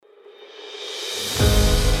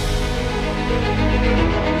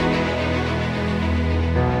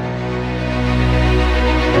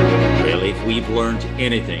we've learned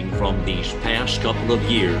anything from these past couple of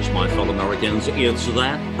years, my fellow Americans, it's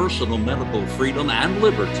that personal medical freedom and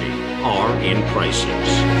liberty are in crisis.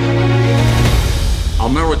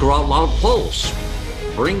 America Out Loud Pulse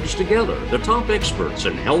brings together the top experts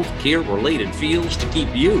in healthcare-related fields to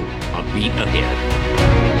keep you a beat ahead.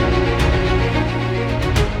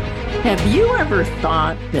 Have you ever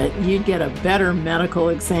thought that you'd get a better medical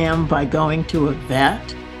exam by going to a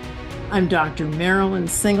vet? I'm Dr. Marilyn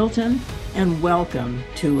Singleton, and welcome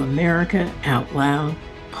to America Out Loud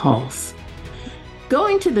Pulse.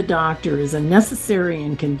 Going to the doctor is a necessary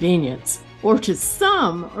inconvenience, or to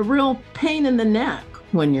some, a real pain in the neck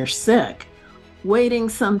when you're sick. Waiting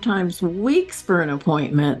sometimes weeks for an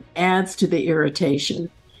appointment adds to the irritation.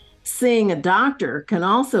 Seeing a doctor can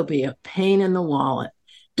also be a pain in the wallet.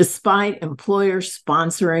 Despite employers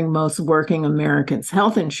sponsoring most working Americans'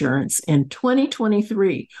 health insurance, in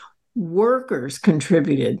 2023, workers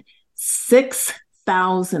contributed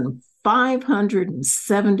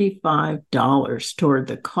 $6,575 toward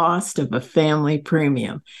the cost of a family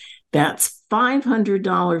premium. That's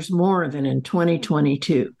 $500 more than in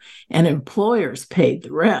 2022, and employers paid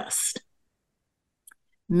the rest.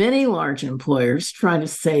 Many large employers try to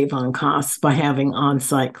save on costs by having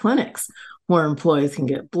on-site clinics where employees can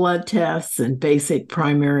get blood tests and basic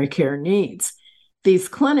primary care needs. These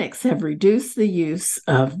clinics have reduced the use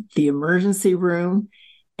of the emergency room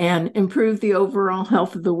and improved the overall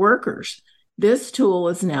health of the workers. This tool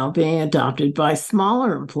is now being adopted by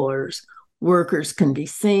smaller employers. Workers can be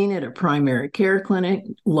seen at a primary care clinic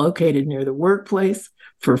located near the workplace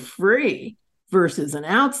for free versus an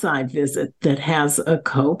outside visit that has a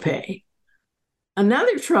copay.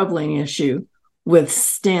 Another troubling issue with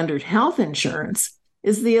standard health insurance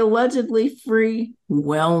is the allegedly free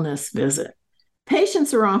wellness visit.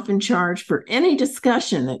 Patients are often charged for any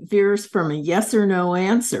discussion that veers from a yes or no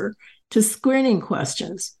answer to screening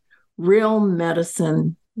questions. Real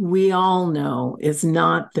medicine, we all know, is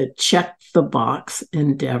not the check-the-box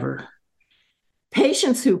endeavor.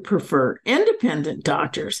 Patients who prefer independent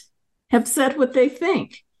doctors have said what they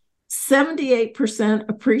think. 78%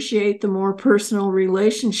 appreciate the more personal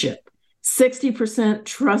relationship. 60%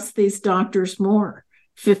 trust these doctors more.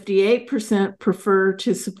 58% prefer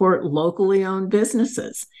to support locally owned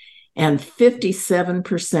businesses. And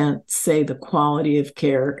 57% say the quality of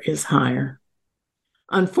care is higher.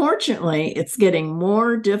 Unfortunately, it's getting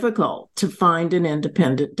more difficult to find an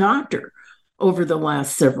independent doctor. Over the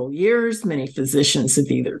last several years, many physicians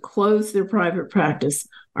have either closed their private practice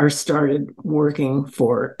or started working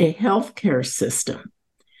for a healthcare system.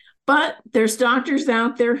 But there's doctors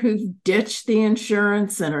out there who've ditched the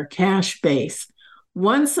insurance and are cash-based.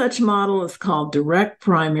 One such model is called direct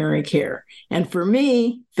primary care. And for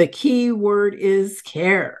me, the key word is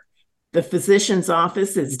care. The physician's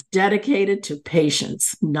office is dedicated to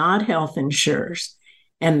patients, not health insurers.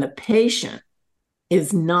 And the patient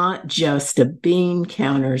is not just a bean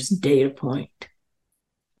counter's data point.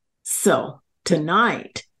 So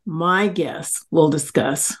tonight, my guest will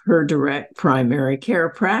discuss her direct primary care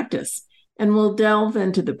practice, and will delve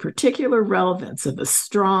into the particular relevance of a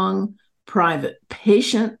strong private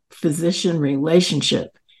patient-physician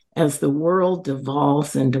relationship as the world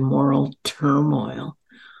devolves into moral turmoil.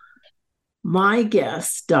 My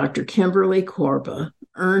guest, Dr. Kimberly Corba,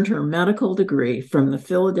 earned her medical degree from the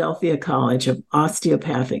Philadelphia College of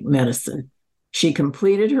Osteopathic Medicine. She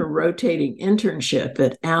completed her rotating internship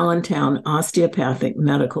at Allentown Osteopathic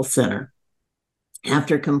Medical Center.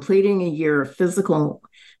 After completing a year of physical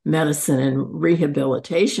medicine and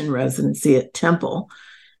rehabilitation residency at Temple,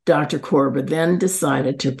 Dr. Corba then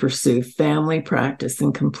decided to pursue family practice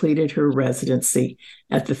and completed her residency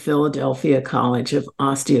at the Philadelphia College of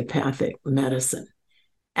Osteopathic Medicine.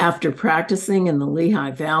 After practicing in the Lehigh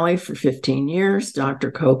Valley for 15 years, Dr.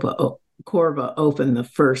 Corba opened the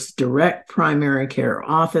first direct primary care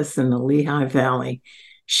office in the Lehigh Valley.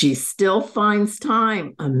 She still finds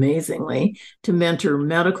time, amazingly, to mentor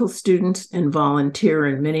medical students and volunteer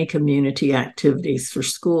in many community activities for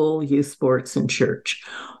school, youth sports, and church.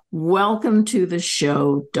 Welcome to the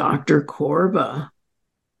show, Dr. Corba.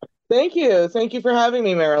 Thank you. Thank you for having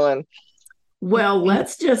me, Marilyn. Well,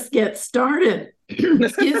 let's just get started.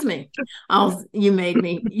 Excuse me. You made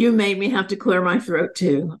me have to clear my throat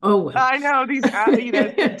too. Oh well. I know these. We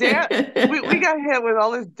got hit with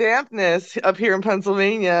all this dampness up here in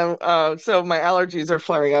Pennsylvania, so my allergies are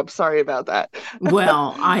flaring up. Sorry about that.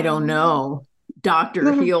 Well, I don't know.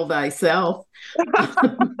 Doctor, heal thyself.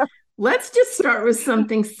 Let's just start with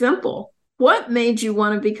something simple. What made you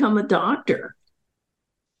want to become a doctor?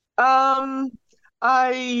 I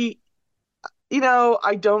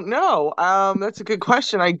I don't know. That's a good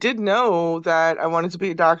question. I did know that I wanted to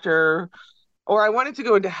be a doctor, or I wanted to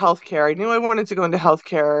go into healthcare. I knew I wanted to go into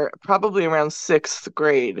healthcare probably around sixth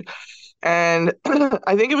grade. And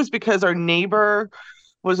I think it was because our neighbor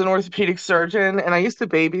was an orthopedic surgeon, and I used to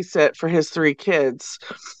babysit for his three kids.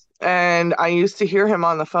 And I used to hear him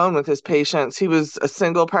on the phone with his patients. He was a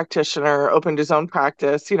single practitioner, opened his own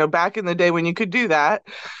practice, back in the day when you could do that,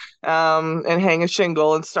 and hang a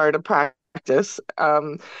shingle and start a practice.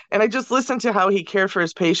 And I just listened to how he cared for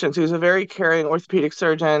his patients. He was a very caring orthopedic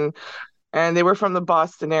surgeon, and they were from the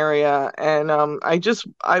Boston area. And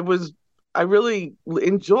I really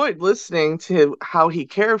enjoyed listening to how he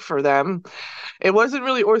cared for them. It wasn't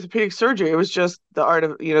really orthopedic surgery. It was just the art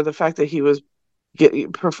of, the fact that he was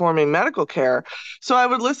performing medical care. So I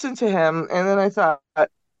would listen to him, and then I thought,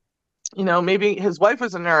 maybe his wife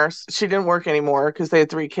was a nurse. She didn't work anymore because they had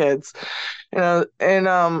three kids. And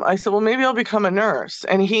I said, well, maybe I'll become a nurse.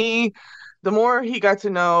 And the more we got to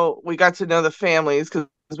know the families because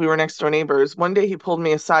we were next door neighbors. One day he pulled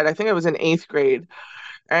me aside. I think I was in eighth grade,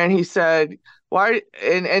 and he said, why,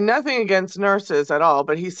 and nothing against nurses at all,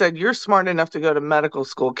 but he said, you're smart enough to go to medical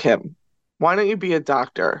school, Kim. Why don't you be a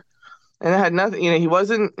doctor? And it had nothing, he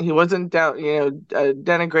wasn't down,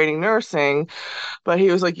 denigrating nursing, but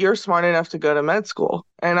he was like, you're smart enough to go to med school.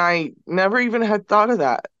 And I never even had thought of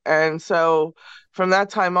that. And so from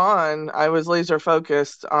that time on, I was laser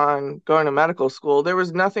focused on going to medical school. There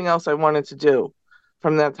was nothing else I wanted to do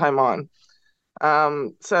from that time on.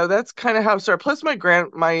 So that's kind of how it started. Plus, my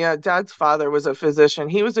dad's father was a physician.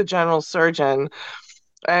 He was a general surgeon,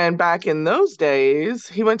 and back in those days,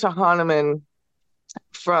 he went to Hahnemann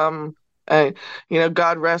from,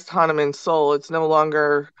 God rest Hahnemann's soul. It's no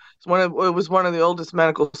longer. It was one of the oldest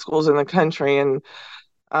medical schools in the country, and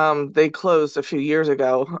they closed a few years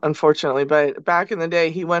ago, unfortunately. But back in the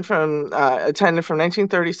day, he went attended from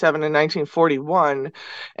 1937 to 1941.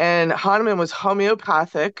 And Hahnemann was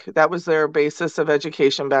homeopathic. That was their basis of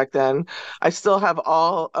education back then. I still have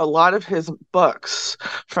a lot of his books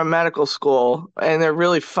from medical school, and they're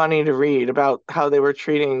really funny to read about how they were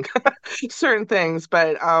treating certain things.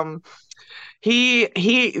 But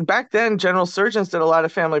he back then, general surgeons did a lot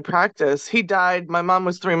of family practice. He died. My mom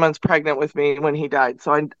was 3 months pregnant with me when he died,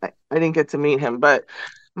 so I didn't get to meet him. But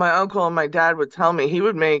my uncle and my dad would tell me he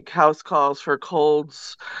would make house calls for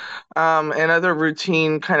colds, and other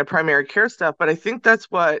routine kind of primary care stuff. But I think that's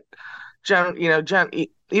what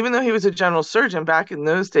even though he was a general surgeon back in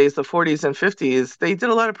those days, the 40s and 50s, they did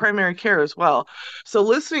a lot of primary care as well. So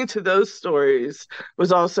listening to those stories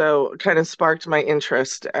was also kind of sparked my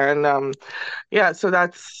interest. And yeah, so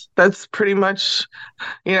that's pretty much,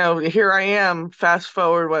 here I am, fast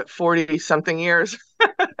forward, 40 something years,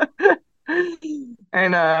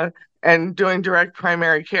 and doing direct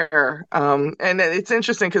primary care. And it's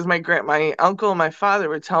interesting because my uncle and my father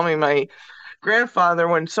would tell me my grandfather,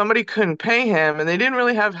 when somebody couldn't pay him and they didn't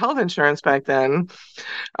really have health insurance back then,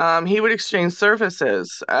 he would exchange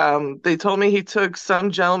services. They told me he took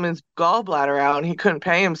some gentleman's gallbladder out and he couldn't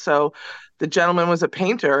pay him. So the gentleman was a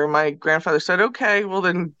painter. My grandfather said, okay, well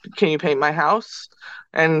then can you paint my house?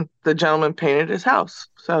 And the gentleman painted his house.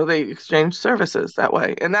 So they exchanged services that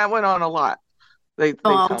way. And that went on a lot.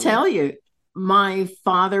 I'll tell you, my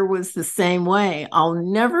father was the same way. I'll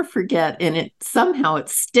never forget, and it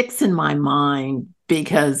sticks in my mind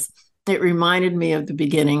because it reminded me of the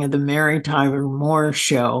beginning of the Mary Tyler Moore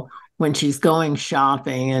show when she's going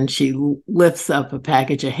shopping and she lifts up a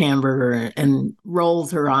package of hamburger and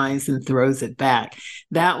rolls her eyes and throws it back.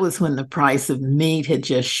 That was when the price of meat had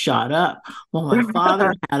just shot up. Well, my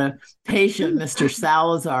father had a patient, Mr.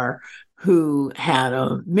 Salazar, who had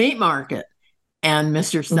a meat market. And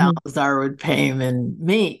Mr. Salazar would pay him in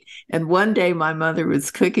meat. And one day my mother was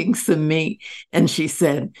cooking some meat and she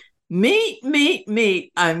said, meat, meat,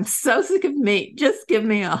 meat. I'm so sick of meat. Just give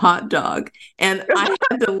me a hot dog. And I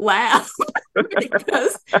had to laugh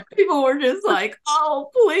because people were just like, oh,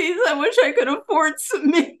 please, I wish I could afford some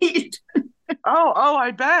meat.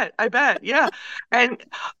 I bet. Yeah. And,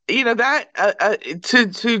 that to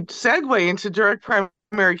segue into direct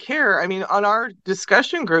primary care, I mean, on our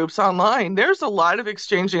discussion groups online, there's a lot of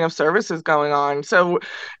exchanging of services going on. So,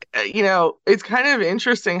 it's kind of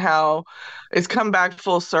interesting how it's come back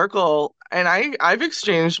full circle. And I've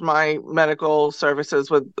exchanged my medical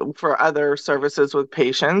services for other services with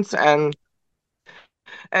patients, and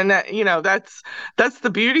that, that's the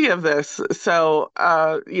beauty of this. So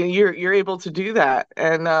you're able to do that.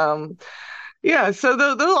 And yeah, so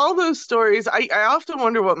all those stories, I often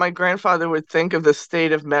wonder what my grandfather would think of the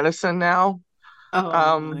state of medicine now.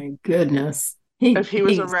 Oh my goodness. If he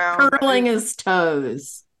was He's around. curling his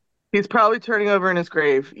toes. He's probably turning over in his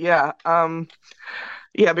grave. Yeah.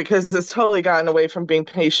 Yeah, because it's totally gotten away from being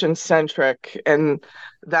patient centric. And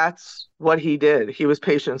that's what he did. He was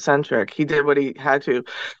patient centric. He did what he had to.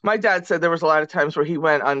 My dad said there was a lot of times where he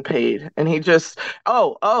went unpaid and he just,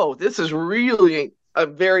 this is really a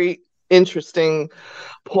very interesting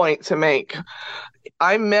point to make.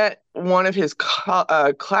 I met one of his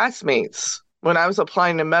classmates when I was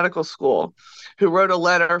applying to medical school who wrote a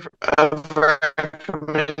letter of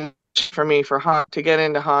recommendation for me to get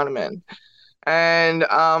into Hahnemann. And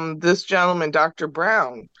this gentleman, Dr.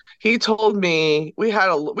 Brown, he told me we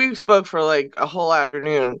spoke for like a whole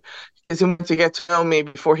afternoon because he wanted to get to know me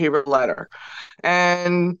before he wrote a letter.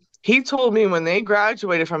 And he told me when they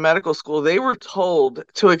graduated from medical school, they were told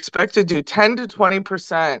to expect to do 10 to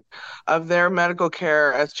 20% of their medical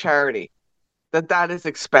care as charity, that is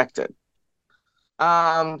expected,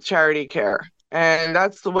 charity care. And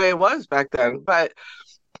that's the way it was back then. But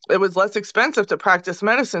it was less expensive to practice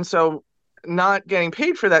medicine. So not getting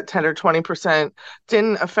paid for that 10 or 20%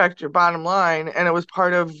 didn't affect your bottom line. And it was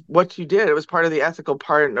part of what you did. It was part of the ethical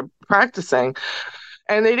part of practicing.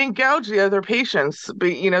 And they didn't gouge the other patients, but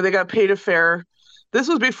they got paid a fair. This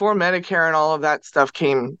was before Medicare and all of that stuff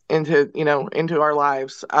came into our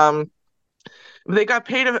lives. They got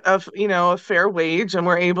paid a fair wage and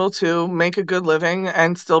were able to make a good living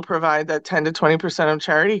and still provide that 10 to 20% of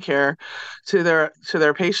charity care to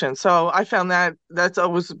their patients. So I found that's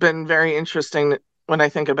always been very interesting when I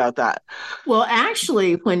think about that. Well,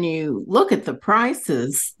 actually, when you look at the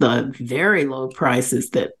prices, the very low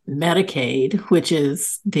prices that Medicaid, which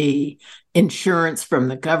is the insurance from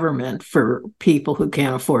the government for people who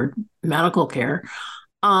can't afford medical care,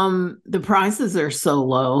 the prices are so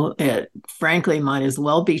low, it frankly might as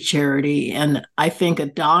well be charity. And I think a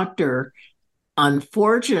doctor,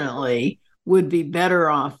 unfortunately, would be better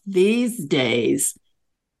off these days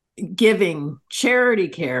giving charity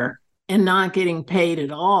care and not getting paid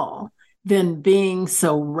at all than being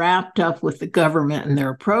so wrapped up with the government and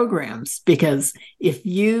their programs. Because if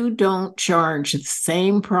you don't charge the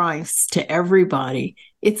same price to everybody,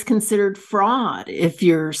 it's considered fraud if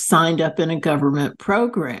you're signed up in a government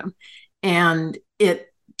program. And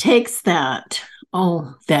it takes that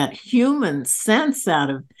human sense out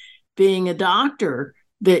of being a doctor,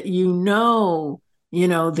 that the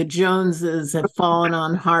Joneses have fallen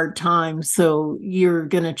on hard times, so you're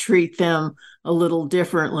going to treat them a little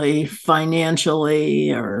differently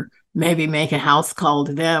financially, or maybe make a house call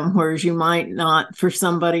to them, whereas you might not for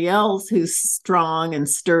somebody else who's strong and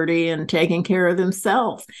sturdy and taking care of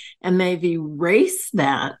themselves. And they've erased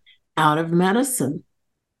that out of medicine.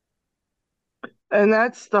 And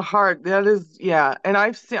that's the heart. That is, yeah. And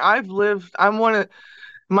I'm one of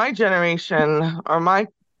my generation, or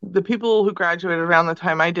the people who graduated around the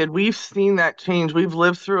time I did, we've seen that change. We've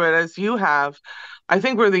lived through it as you have. I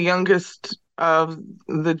think we're the youngest of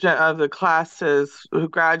the classes who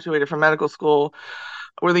graduated from medical school.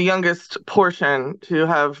 We're the youngest portion to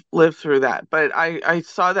have lived through that. But I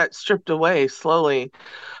saw that stripped away slowly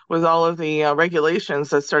with all of the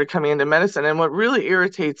regulations that started coming into medicine. And what really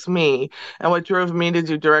irritates me and what drove me to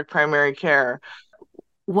do direct primary care.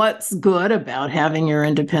 What's good about having your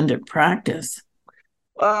independent practice?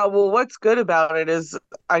 Well, what's good about it is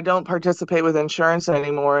I don't participate with insurance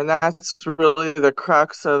anymore, and that's really the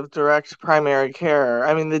crux of direct primary care.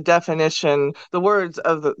 I mean, the definition, the words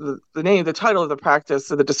of the name, the title of the practice,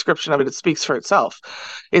 the description of it, it speaks for itself.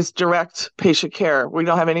 It's direct patient care. We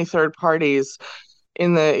don't have any third parties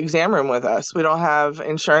in the exam room with us. We don't have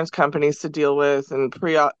insurance companies to deal with, and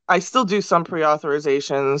I still do some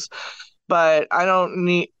pre-authorizations, but I don't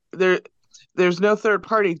need there's no third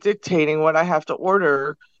party dictating what I have to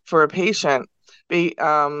order for a patient.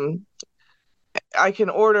 I can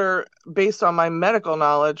order based on my medical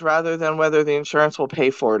knowledge rather than whether the insurance will pay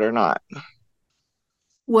for it or not.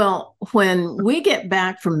 Well, when we get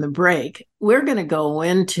back from the break, we're going to go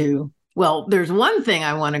into, there's one thing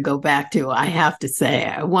I want to go back to. I have to say,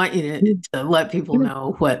 I want you to let people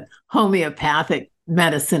know what homeopathic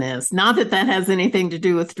medicine is. Not that has anything to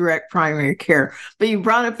do with direct primary care, but you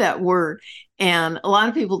brought up that word, and a lot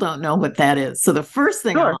of people don't know what that is. So the first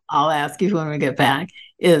thing I'll ask you when we get back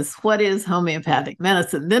is, what is homeopathic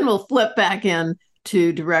medicine? Then we'll flip back in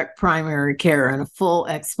to direct primary care and a full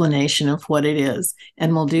explanation of what it is.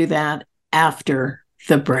 And we'll do that after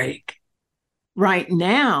the break. Right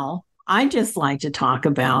now, I just like to talk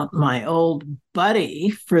about my old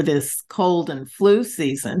buddy for this cold and flu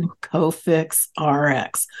season, Cofix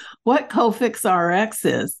RX. What Cofix RX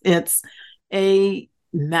is, it's a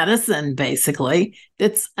medicine, basically.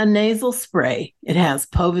 It's a nasal spray. It has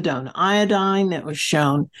povidone iodine that was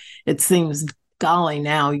shown. It seems golly,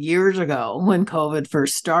 now years ago when COVID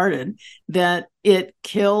first started, that it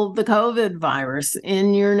killed the COVID virus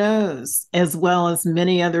in your nose, as well as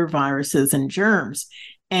many other viruses and germs.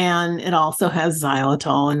 And it also has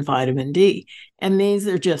xylitol and vitamin D. And these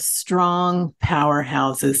are just strong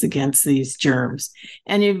powerhouses against these germs.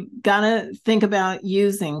 And you've got to think about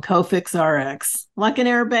using Cofix RX like an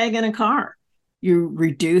airbag in a car. You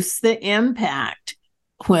reduce the impact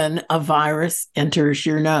when a virus enters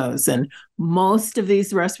your nose. And most of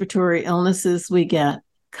these respiratory illnesses we get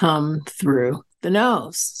come through the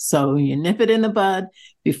nose. So you nip it in the bud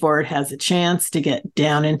before it has a chance to get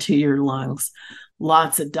down into your lungs.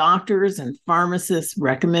 Lots of doctors and pharmacists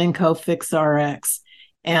recommend Cofix RX.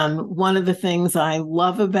 And one of the things I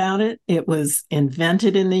love about it, it was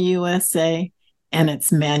invented in the USA and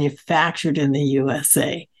it's manufactured in the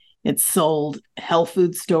USA. It's sold health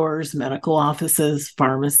food stores, medical offices,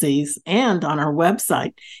 pharmacies, and on our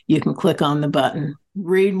website. You can click on the button,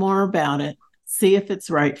 read more about it, see if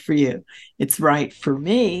it's right for you. It's right for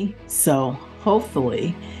me, so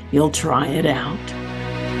hopefully you'll try it out.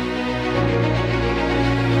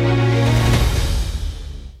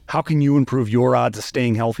 How can you improve your odds of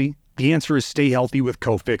staying healthy? The answer is stay healthy with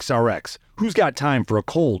Cofix RX. Who's got time for a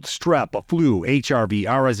cold, strep, a flu, HRV,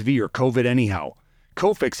 RSV, or COVID anyhow?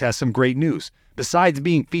 Cofix has some great news. Besides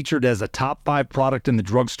being featured as a top 5 product in the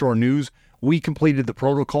drugstore news, we completed the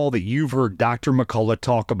protocol that you've heard Dr. McCullough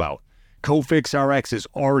talk about. Cofix RX is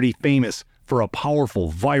already famous for a powerful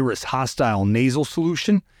virus-hostile nasal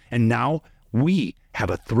solution, and now we have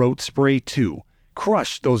a throat spray too.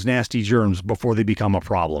 Crush those nasty germs before they become a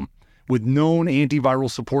problem. With known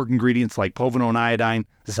antiviral support ingredients like povidone iodine,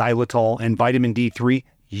 xylitol, and vitamin D3,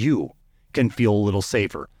 you can feel a little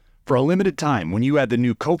safer. For a limited time, when you add the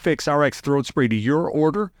new Cofix RX throat spray to your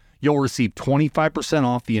order, you'll receive 25%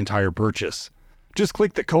 off the entire purchase. Just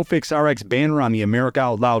click the Cofix RX banner on the America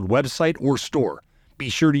Out Loud website or store. Be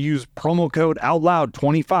sure to use promo code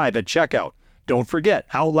OUTLOUD25 at checkout. Don't forget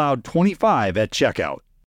OUTLOUD25 at checkout.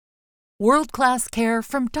 World-class care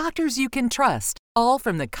from doctors you can trust, all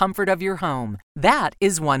from the comfort of your home. That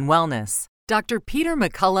is One Wellness. Dr. Peter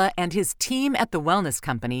McCullough and his team at The Wellness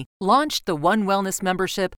Company launched the One Wellness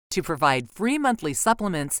membership to provide free monthly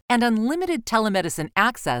supplements and unlimited telemedicine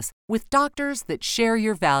access with doctors that share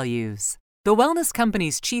your values. The Wellness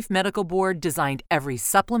Company's Chief Medical Board designed every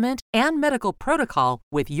supplement and medical protocol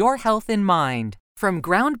with your health in mind. From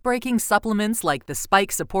groundbreaking supplements like the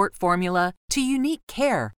Spike Support Formula to unique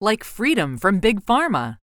care like Freedom from Big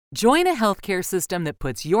Pharma. Join a healthcare system that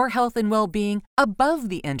puts your health and well-being above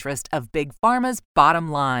the interest of Big Pharma's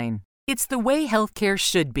bottom line. It's the way healthcare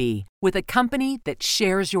should be, with a company that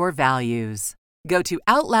shares your values. Go to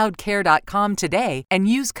OutLoudCare.com today and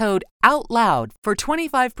use code OUTLOUD for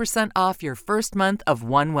 25% off your first month of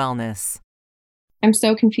One Wellness. I'm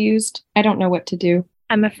so confused. I don't know what to do.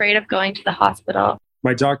 I'm afraid of going to the hospital.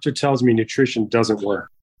 My doctor tells me nutrition doesn't work.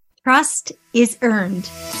 Trust is earned.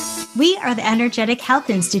 We are the Energetic Health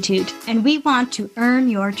Institute, and we want to earn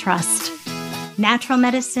your trust. Natural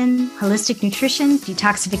medicine, holistic nutrition,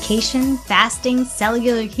 detoxification, fasting,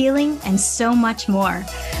 cellular healing, and so much more.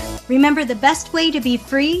 Remember, the best way to be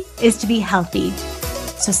free is to be healthy.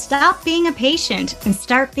 So stop being a patient and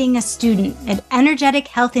start being a student at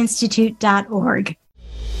energetichealthinstitute.org.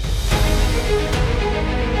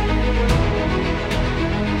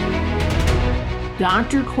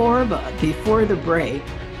 Dr. Corba, before the break,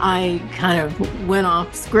 I kind of went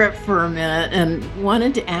off script for a minute and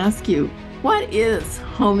wanted to ask you, what is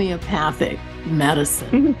homeopathic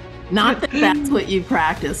medicine? Not that that's what you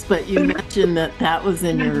practice, but you mentioned that that was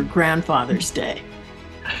in your grandfather's day.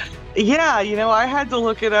 Yeah, I had to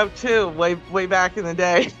look it up too, way back in the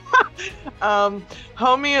day.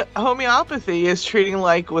 Homeopathy is treating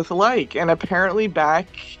like with like, and apparently back,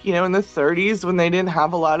 in the 30s when they didn't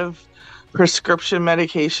have a lot of prescription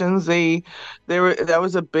medications, that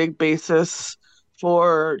was a big basis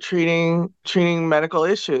for treating medical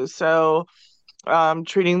issues. So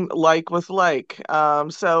treating like with like.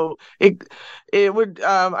 So it would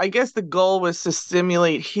I guess the goal was to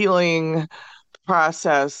stimulate healing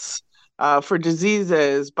process for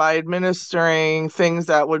diseases by administering things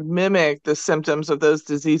that would mimic the symptoms of those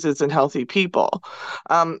diseases in healthy people.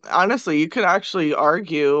 Honestly, you could actually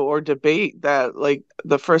argue or debate that like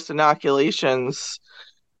the first inoculations,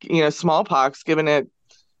 smallpox given at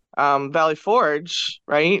Valley Forge,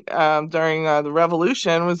 right, during the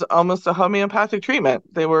Revolution was almost a homeopathic treatment.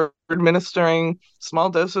 They were administering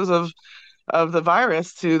small doses of the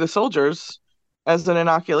virus to the soldiers as an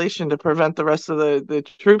inoculation to prevent the rest of the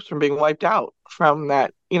troops from being wiped out from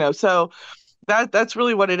that, so that's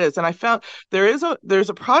really what it is. And I found there's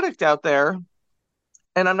a product out there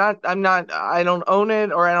and I don't own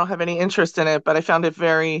it or I don't have any interest in it, but I found it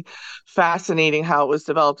very fascinating how it was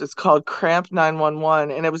developed. It's called Cramp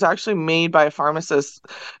 911, and it was actually made by a pharmacist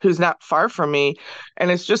who's not far from me.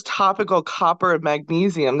 And it's just topical copper and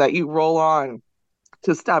magnesium that you roll on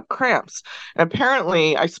to stop cramps. And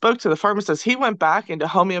apparently, I spoke to the pharmacist. He went back into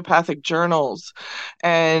homeopathic journals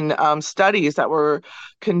and studies that were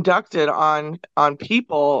conducted on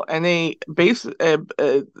people, and they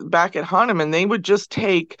back at Hahnemann, they would just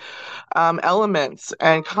take elements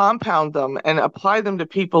and compound them and apply them to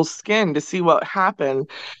people's skin to see what happened.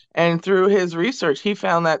 And through his research, he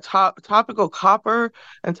found that topical copper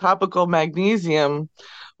and topical magnesium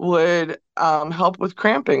would help with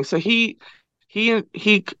cramping. So he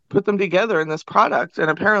put them together in this product, and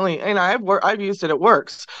apparently, and I've used it, it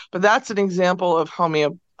works. But that's an example of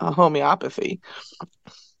homeopathy.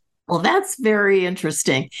 Well, that's very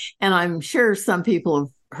interesting, and I'm sure some people have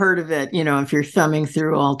heard of it, if you're thumbing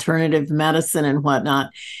through alternative medicine and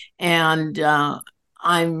whatnot. And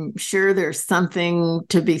I'm sure there's something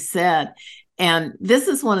to be said. And this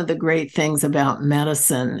is one of the great things about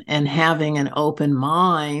medicine and having an open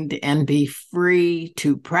mind and be free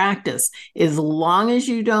to practice. As long as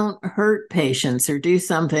you don't hurt patients or do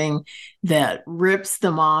something that rips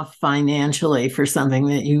them off financially for something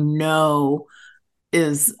that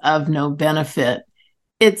is of no benefit,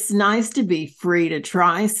 it's nice to be free to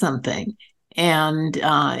try something. And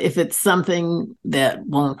if it's something that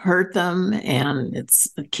won't hurt them and it's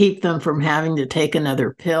keep them from having to take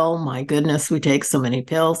another pill, my goodness, we take so many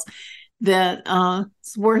pills, that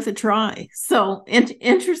it's worth a try. So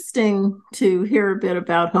interesting to hear a bit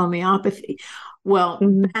about homeopathy. Well,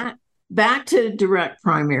 back to direct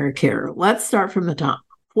primary care. Let's start from the top.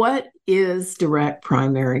 What is direct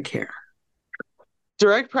primary care?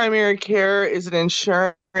 Direct primary care is an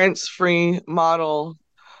insurance-free model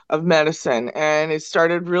of medicine, and it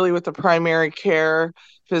started really with the primary care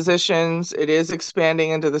physicians. It is expanding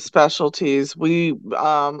into the specialties. We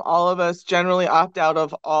all of us generally opt out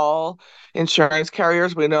of all insurance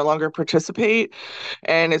carriers. We no longer participate,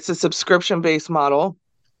 and it's a subscription-based model.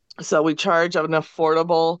 So we charge an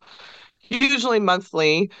affordable, usually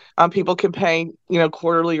monthly. People can pay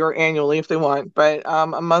quarterly or annually if they want, but a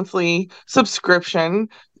monthly subscription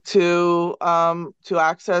to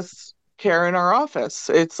access care in our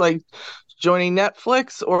office. It's like joining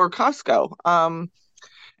Netflix or Costco.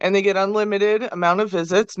 And they get unlimited amount of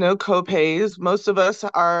visits, no copays.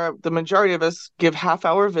 The majority of us give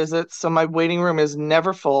half-hour visits, so my waiting room is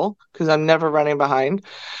never full because I'm never running behind.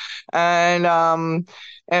 And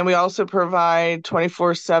we also provide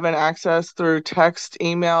 24/7 access through text,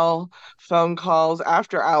 email, phone calls,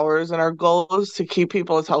 after hours. And our goal is to keep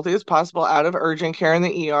people as healthy as possible out of urgent care in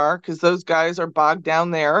the ER, because those guys are bogged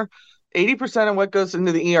down there. 80% of what goes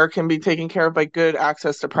into the ER can be taken care of by good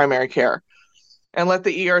access to primary care, and let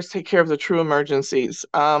the ERs take care of the true emergencies.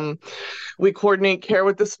 We coordinate care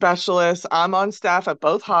with the specialists. I'm on staff at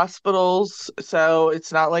both hospitals, so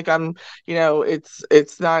it's not like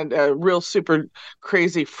it's not a real super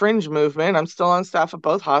crazy fringe movement. I'm still on staff at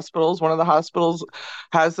both hospitals. One of the hospitals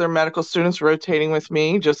has their medical students rotating with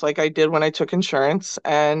me, just like I did when I took insurance.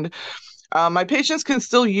 And my patients can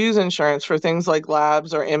still use insurance for things like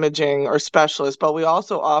labs or imaging or specialists, but we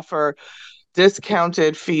also offer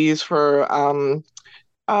discounted fees for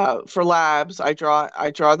labs. I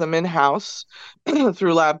draw them in-house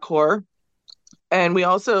through LabCorp. And we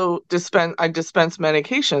also dispense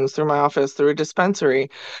medications through my office through a dispensary.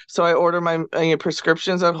 So I order my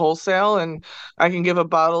prescriptions at wholesale, and I can give a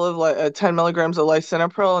bottle of 10 milligrams of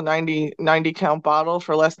lisinopril, a 90 count bottle,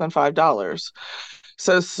 for less than $5.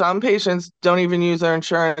 So some patients don't even use their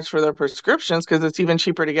insurance for their prescriptions because it's even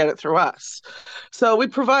cheaper to get it through us. So we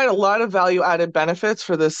provide a lot of value-added benefits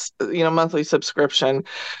for this, monthly subscription.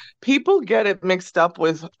 People get it mixed up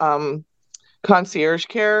with concierge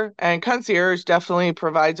care, and concierge definitely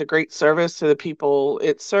provides a great service to the people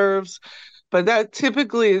it serves. But that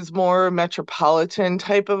typically is more metropolitan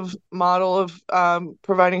type of model of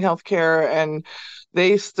providing healthcare, and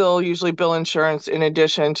they still usually bill insurance in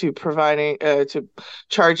addition to providing to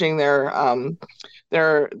charging their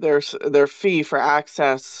fee for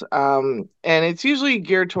access, and it's usually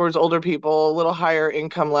geared towards older people, a little higher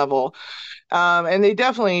income level. And they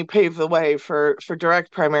definitely pave the way for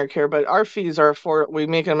direct primary care, but our fees are we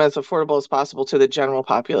make them as affordable as possible to the general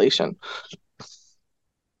population.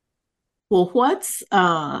 Well, what's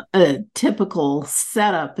a typical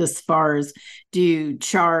setup as far as, do you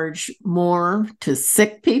charge more to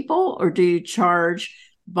sick people, or do you charge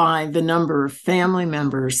by the number of family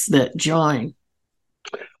members that join?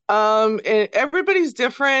 Everybody's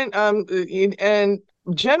different. And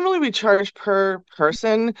Generally we charge per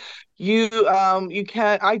person. You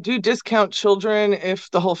can I do discount children if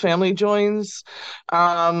the whole family joins.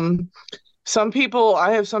 Um,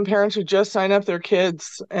 I have some parents who just sign up their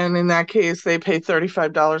kids, and in that case, they pay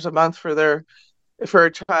 $35 a month for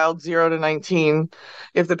a child 0 to 19.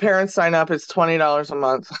 If the parents sign up, it's $20 a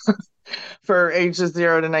month for ages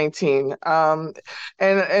 0 to 19. And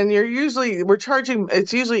we're charging.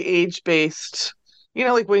 It's usually age based.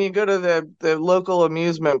 Like when you go to the local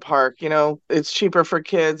amusement park, it's cheaper for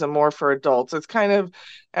kids and more for adults. It's kind of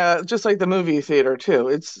just like the movie theater too.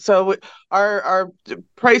 It's so our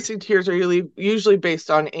pricing tiers are usually based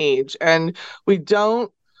on age, and we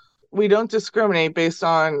don't discriminate based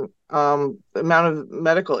on the amount of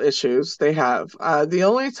medical issues they have. The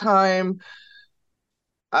only time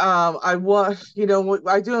I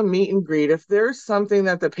do a meet and greet. If there's something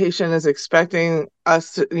that the patient is expecting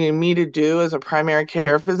me to do as a primary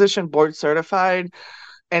care physician, board certified,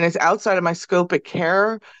 and it's outside of my scope of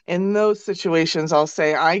care, in those situations, I'll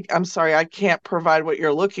say, I'm sorry, I can't provide what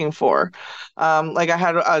you're looking for. Like I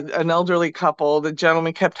had an elderly couple, the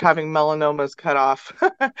gentleman kept having melanomas cut off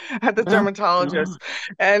at the dermatologist.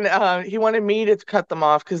 And he wanted me to cut them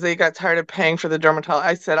off because they got tired of paying for the dermatologist.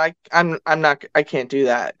 I said, I can't do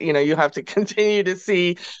that. You have to continue to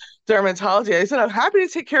see dermatology. I said, I'm happy to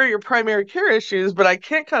take care of your primary care issues, but I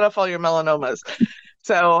can't cut off all your melanomas.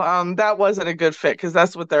 So that wasn't a good fit because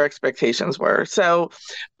that's what their expectations were. So,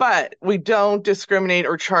 but we don't discriminate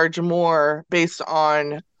or charge more based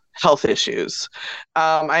on health issues.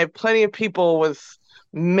 I have plenty of people with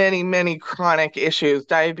many, many chronic issues: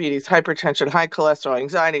 diabetes, hypertension, high cholesterol,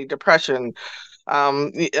 anxiety, depression,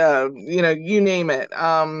 you name it.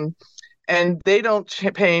 And they don't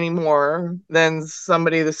pay any more than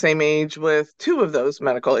somebody the same age with two of those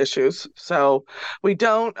medical issues. So we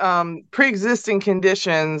don't, pre-existing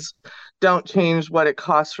conditions don't change what it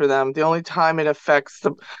costs for them. The only time it affects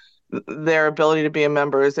their ability to be a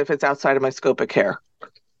member is if it's outside of my scope of care.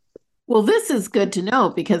 Well, this is good to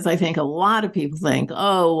know because I think a lot of people think,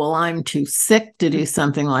 oh, well, I'm too sick to do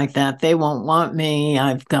something like that. They won't want me.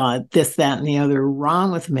 I've got this, that, and the other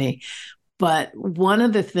wrong with me. But one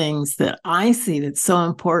of the things that I see that's so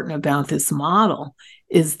important about this model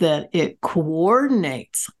is that it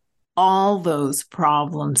coordinates all those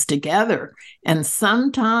problems together. And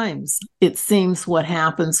sometimes it seems what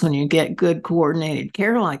happens when you get good coordinated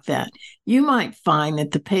care like that, you might find that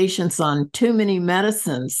the patient's on too many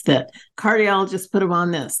medicines, that cardiologist put them on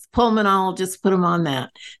this, pulmonologist put them on that,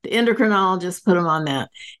 the endocrinologist put them on that.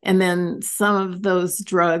 And then some of those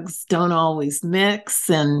drugs don't always mix,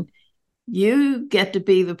 and you get to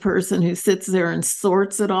be the person who sits there and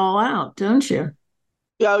sorts it all out, don't you?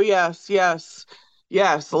 Oh, yes.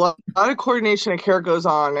 A lot of coordination of care goes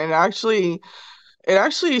on. And it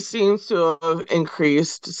actually seems to have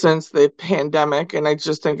increased since the pandemic. And I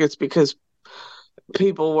just think it's because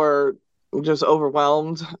people were just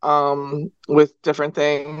overwhelmed with different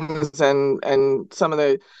things, and some of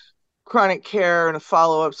the chronic care and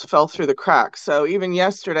follow-ups fell through the cracks. So even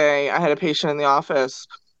yesterday, I had a patient in the office.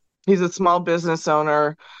 He's a small business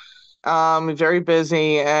owner, very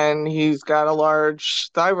busy, and he's got a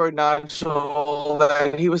large thyroid nodule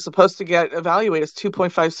that he was supposed to get evaluated as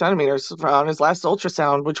 2.5 centimeters on his last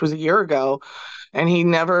ultrasound, which was a year ago. And he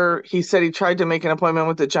said he tried to make an appointment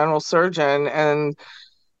with the general surgeon, and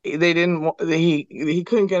he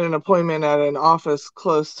couldn't get an appointment at an office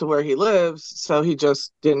close to where he lives, so he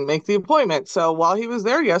just didn't make the appointment. So while he was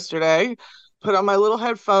there yesterday, put on my little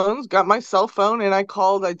headphones, got my cell phone, and I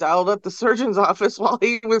dialed up the surgeon's office while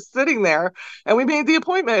he was sitting there, and we made the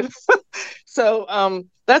appointment. So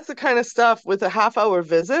that's the kind of stuff with a half-hour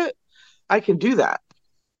visit, I can do that.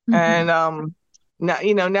 Mm-hmm. And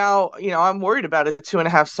now I'm worried about a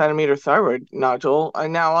 2.5 centimeter thyroid nodule,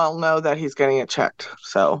 and now I'll know that he's getting it checked.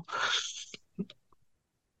 So.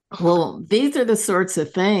 Well, these are the sorts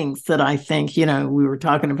of things that I think, we were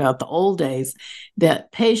talking about the old days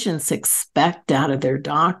that patients expect out of their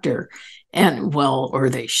doctor, or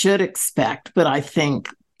they should expect. But I think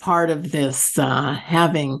part of this,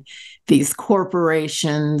 having these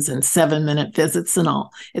corporations and 7-minute visits and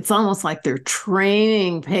all, it's almost like they're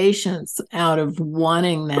training patients out of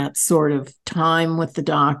wanting that sort of time with the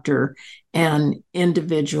doctor and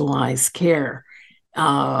individualized care.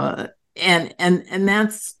 And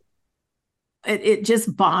that's, it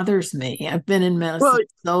just bothers me. I've been in medicine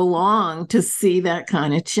so long to see that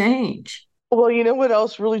kind of change. Well, you know what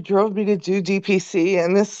else really drove me to do DPC?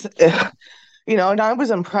 And this, and I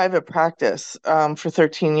was in private practice for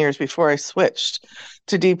 13 years before I switched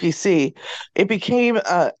to DPC. It became,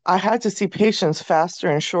 I had to see patients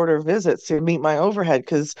faster and shorter visits to meet my overhead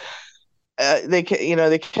because they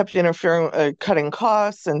kept interfering, cutting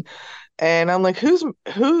costs, and I'm like, who's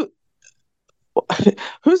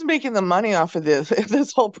making the money off of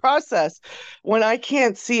this whole process when I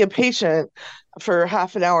can't see a patient for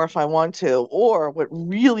half an hour if I want to? Or what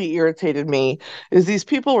really irritated me is these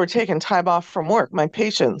people were taking time off from work, my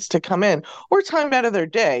patients, to come in, or time out of their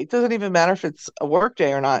day. It doesn't even matter if it's a work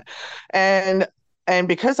day or not. And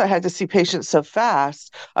because I had to see patients so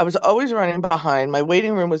fast, I was always running behind. My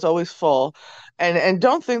waiting room was always full. And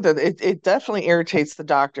don't think that it definitely irritates the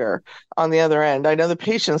doctor on the other end. I know the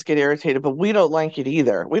patients get irritated, but we don't like it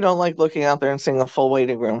either. We don't like looking out there and seeing a full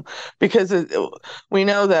waiting room because we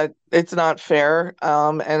know that it's not fair,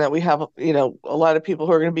 and that we have, a lot of people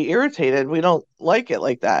who are going to be irritated. We don't like it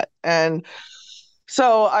like that. And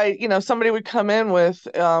so somebody would come in with,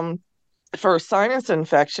 for a sinus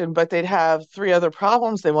infection, but they'd have 3 other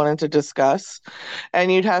problems they wanted to discuss. And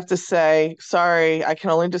you'd have to say, sorry, I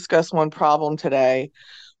can only discuss one problem today.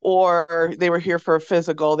 Or they were here for a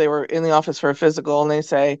physical, they were in the office for a physical, and they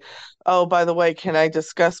say, oh, by the way, can I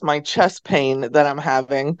discuss my chest pain that I've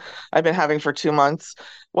been having for 2 months?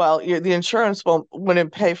 Well, the insurance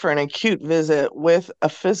wouldn't pay for an acute visit with a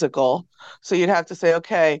physical. So you'd have to say,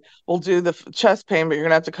 okay, we'll do the chest pain, but you're going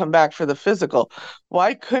to have to come back for the physical.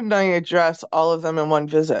 Why couldn't I address all of them in one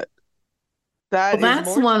visit?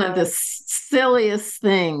 That's one of the silliest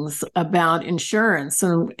things about insurance,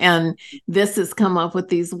 and this has come up with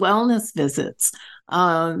these wellness visits.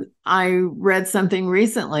 I read something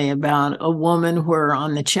recently about a woman where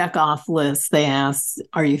on the checkoff list they asked,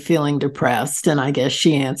 "Are you feeling depressed?" And I guess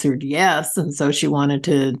she answered yes, and so she wanted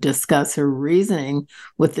to discuss her reasoning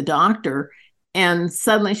with the doctor. And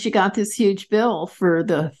suddenly she got this huge bill for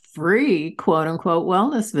the free, quote unquote,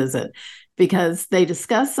 wellness visit, because they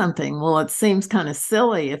discussed something. Well, it seems kind of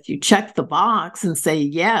silly. If you check the box and say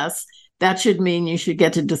yes, that should mean you should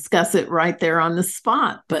get to discuss it right there on the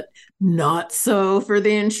spot, but not so for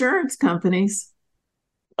the insurance companies.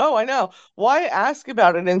 Oh, I know. Why ask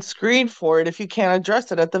about it and screen for it if you can't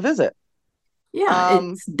address it at the visit? Yeah,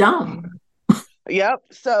 it's dumb. Yep.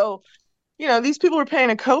 So, these people were paying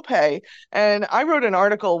a copay, and I wrote an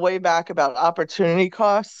article way back about opportunity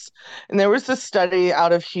costs. And there was this study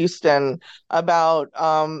out of Houston about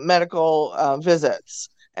medical visits.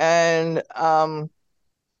 And I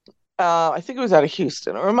think it was out of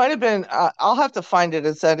Houston, or it might have been, I'll have to find it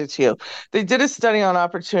and send it to you. They did a study on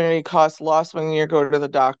opportunity cost lost when you go to the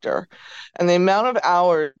doctor, and the amount of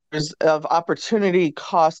hours of opportunity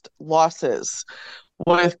cost losses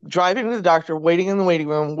with driving to the doctor, waiting in the waiting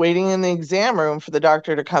room, waiting in the exam room for the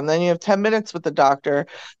doctor to come. Then you have 10 minutes with the doctor,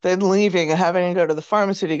 then leaving and having to go to the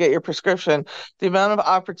pharmacy to get your prescription. The amount of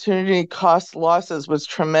opportunity cost losses was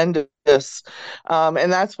tremendous.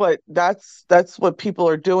 And that's what people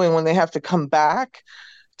are doing when they have to come back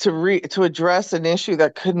to address an issue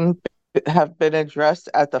that couldn't have been addressed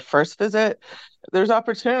at the first visit. There's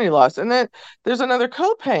opportunity loss, and then there's another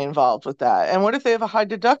copay involved with that. And what if they have a high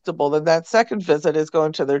deductible? Then that second visit is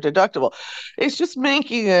going to their deductible. It's just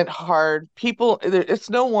making it hard. It's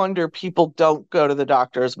no wonder people don't go to the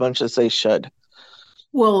doctor as much as they should.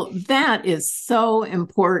 Well, that is so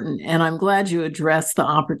important. And I'm glad you addressed the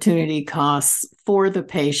opportunity costs for the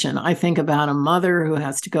patient. I think about a mother who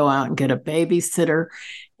has to go out and get a babysitter.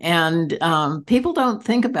 And people don't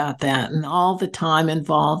think about that and all the time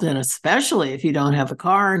involved in, especially if you don't have a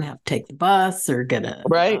car and have to take the bus or get a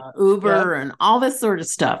Uber and all this sort of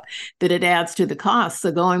stuff, that it adds to the cost.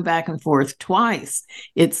 So going back and forth twice,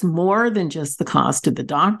 it's more than just the cost of the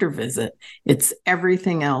doctor visit. It's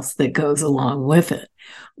everything else that goes along with it.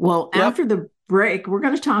 Well, after the break, we're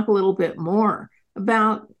going to talk a little bit more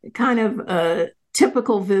about kind of a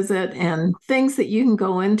typical visit and things that you can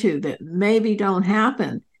go into that maybe don't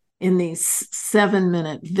happen in these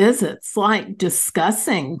 7-minute visits, like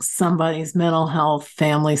discussing somebody's mental health,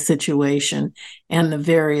 family situation, and the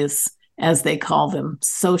various, as they call them,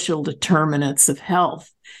 social determinants of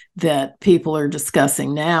health that people are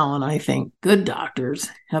discussing now. And I think good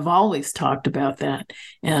doctors have always talked about that.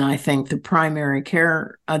 And I think the primary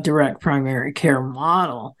care, a direct primary care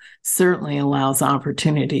model certainly allows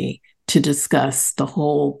opportunity to discuss the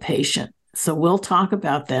whole patient. So we'll talk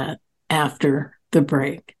about that after the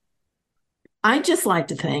break. I'd just like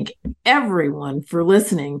to thank everyone for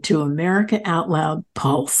listening to America Out Loud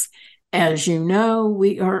Pulse. As you know,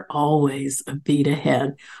 we are always a beat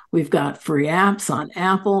ahead. We've got free apps on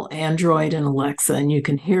Apple, Android, and Alexa, and you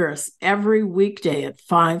can hear us every weekday at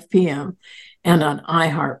 5 p.m. and on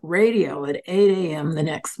iHeartRadio at 8 a.m. the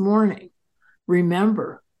next morning.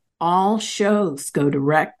 Remember, All shows go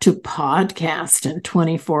direct to podcast in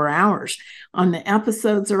 24 hours. The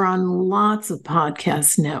episodes are on lots of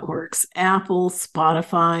podcast networks: Apple,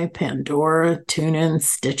 Spotify, Pandora, TuneIn,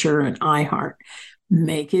 Stitcher, and iHeart.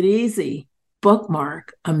 Make it easy.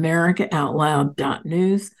 Bookmark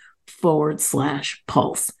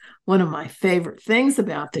americaoutloud.news/pulse. One of my favorite things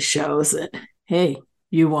about the show is that, hey,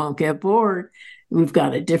 you won't get bored. We've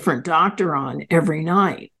got a different doctor on every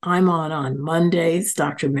night. I'm on Mondays,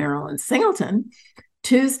 Dr. Marilyn Singleton.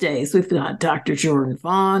 Tuesdays, we've got Dr. Jordan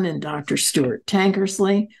Vaughn and Dr. Stuart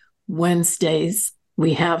Tankersley. Wednesdays,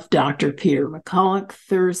 we have Dr. Peter McCulloch.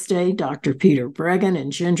 Thursday, Dr. Peter Bregan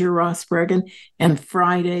and Ginger Ross Bregan. And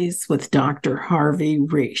Fridays with Dr. Harvey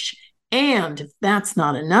Reish. And if that's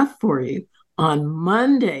not enough for you, on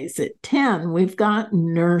Mondays at 10, we've got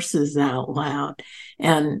Nurses Out Loud.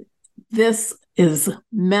 And this is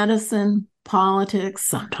medicine, politics,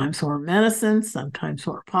 sometimes more medicine, sometimes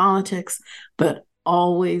more politics, but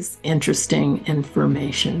always interesting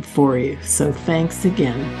information for you. So thanks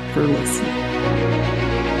again for listening.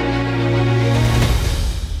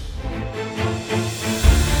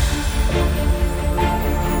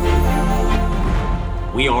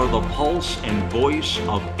 We are the pulse and voice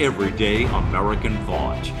of everyday American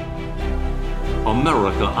thought.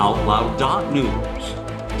 AmericaOutloud.news,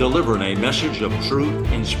 delivering a message of truth,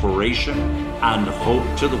 inspiration, and hope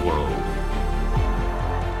to the world.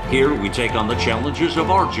 Here we take on the challenges of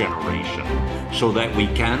our generation so that we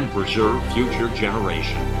can preserve future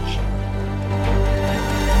generations.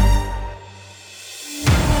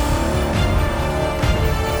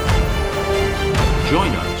 Join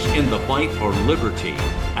us in the fight for liberty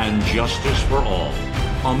and justice for all.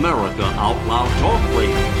 America Out Loud Talk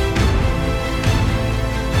Radio.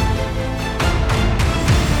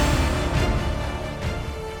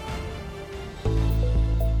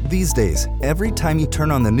 These days, every time you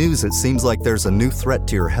turn on the news, it seems like there's a new threat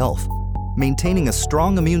to your health. Maintaining a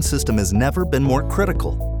strong immune system has never been more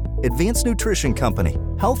critical. Advanced nutrition company,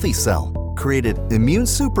 Healthy Cell, created Immune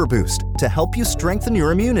Super Boost to help you strengthen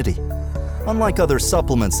your immunity. Unlike other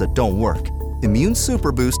supplements that don't work, Immune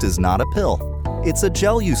Super Boost is not a pill. It's a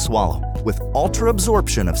gel you swallow with ultra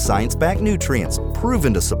absorption of science-backed nutrients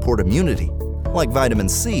proven to support immunity, like vitamin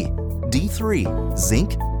C, D3,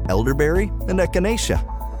 zinc, elderberry, and echinacea.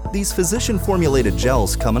 These physician-formulated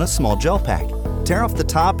gels come in a small gel pack. Tear off the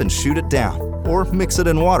top and shoot it down, or mix it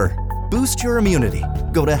in water. Boost your immunity.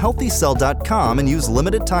 Go to healthycell.com and use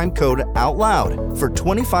limited time code OUTLOUD for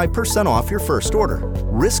 25% off your first order.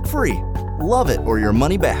 Risk-free. Love it or your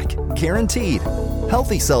money back. Guaranteed.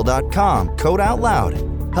 Healthycell.com, code OUTLOUD.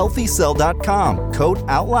 Healthycell.com, code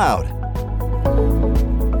OUTLOUD.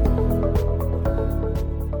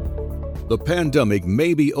 The pandemic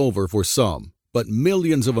may be over for some, but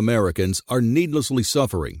millions of Americans are needlessly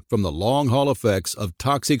suffering from the long-haul effects of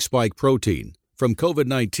toxic spike protein from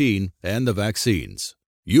COVID-19 and the vaccines.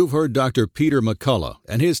 You've heard Dr. Peter McCulloch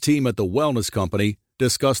and his team at the Wellness Company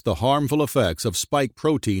discuss the harmful effects of spike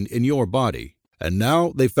protein in your body. And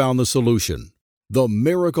now they found the solution: the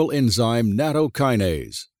miracle enzyme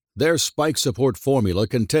nattokinase. Their spike support formula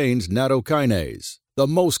contains nattokinase, the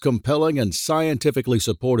most compelling and scientifically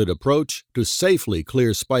supported approach to safely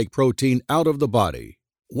clear spike protein out of the body.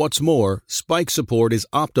 What's more, spike support is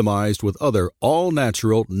optimized with other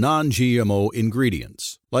all-natural, non-GMO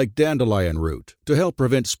ingredients, like dandelion root, to help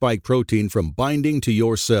prevent spike protein from binding to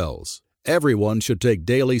your cells. Everyone should take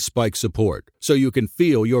daily spike support so you can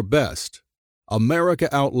feel your best. America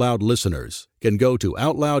Out Loud listeners can go to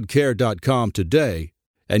OutLoudCare.com today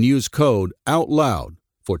and use code OUTLOUD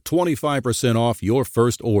for 25% off your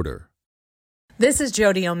first order. This is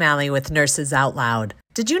Jody O'Malley with Nurses Out Loud.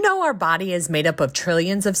 Did you know our body is made up of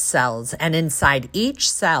trillions of cells, and inside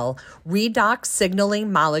each cell, redox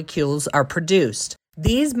signaling molecules are produced?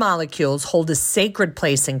 These molecules hold a sacred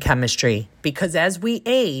place in chemistry because as we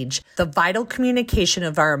age, the vital communication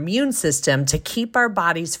of our immune system to keep our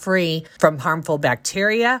bodies free from harmful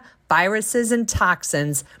bacteria, viruses, and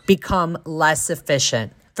toxins become less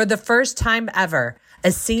efficient. For the first time ever,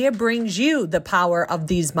 ASEA brings you the power of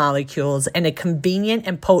these molecules in a convenient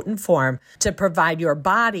and potent form to provide your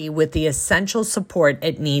body with the essential support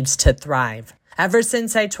it needs to thrive. Ever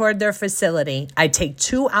since I toured their facility, I take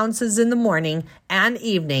 2 ounces in the morning and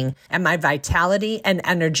evening, and my vitality and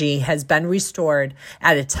energy has been restored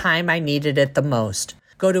at a time I needed it the most.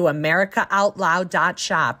 Go to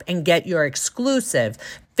AmericaOutloud.shop and get your exclusive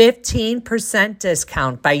 15%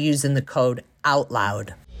 discount by using the code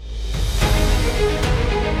OUTLOUD.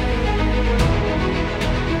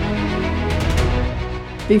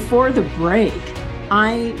 Before the break,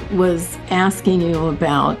 I was asking you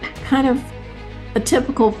about kind of a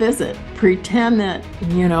typical visit? Pretend that,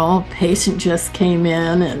 a patient just came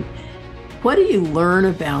in, and what do you learn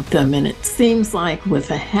about them? And it seems like with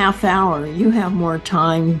a half hour, you have more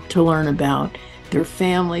time to learn about their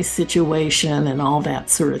family situation and all that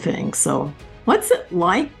sort of thing. So what's it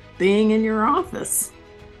like being in your office?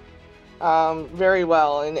 Very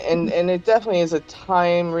well. And it definitely is a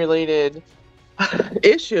time-related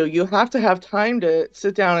issue. You have to have time to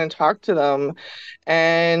sit down and talk to them.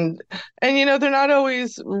 And they're not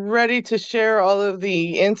always ready to share all of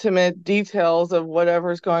the intimate details of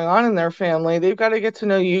whatever's going on in their family. They've got to get to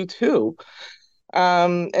know you too.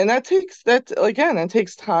 And that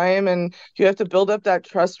takes time, and you have to build up that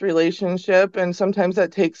trust relationship. And sometimes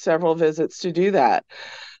that takes several visits to do that.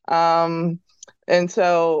 And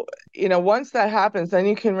so, once that happens, then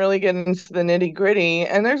you can really get into the nitty gritty.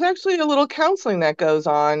 And there's actually a little counseling that goes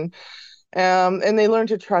on. And they learn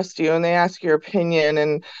to trust you, and they ask your opinion.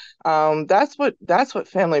 And that's what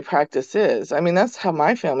family practice is. I mean, that's how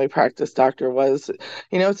my family practice doctor was.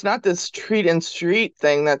 It's not this treat and street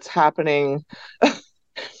thing that's happening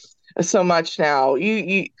so much now.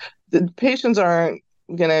 The patients aren't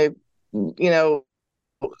gonna,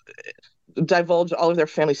 divulge all of their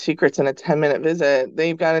family secrets in a 10-minute visit.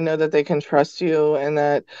 They've got to know that they can trust you, and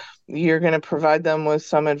that you're going to provide them with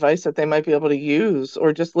some advice that they might be able to use,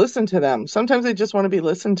 or just listen to them. Sometimes they just want to be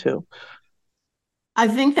listened to. I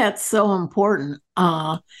think that's so important.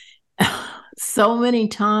 So many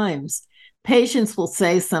times patients will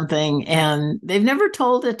say something and they've never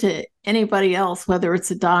told it to anybody else, whether it's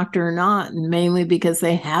a doctor or not, and mainly because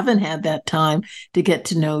they haven't had that time to get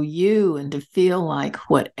to know you and to feel like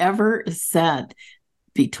whatever is said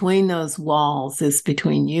between those walls is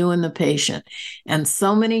between you and the patient. And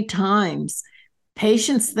so many times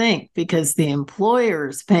patients think because the employer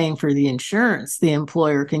is paying for the insurance, the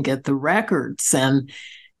employer can get the records. And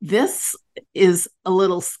this is a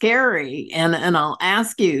little scary. And I'll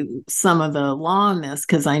ask you some of the law on this,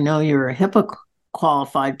 because I know you're a HIPAA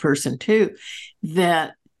qualified person too,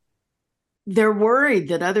 that they're worried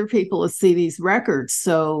that other people will see these records,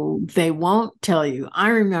 so they won't tell you. I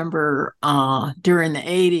remember during the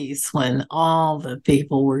 80s when all the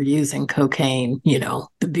people were using cocaine,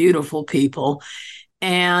 the beautiful people.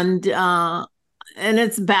 And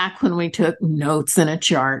it's back when we took notes in a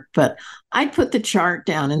chart, but I'd put the chart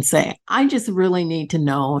down and say, I just really need to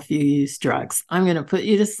know if you use drugs. I'm going to put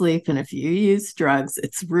you to sleep. And if you use drugs,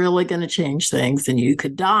 it's really going to change things and you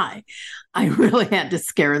could die. I really had to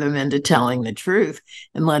scare them into telling the truth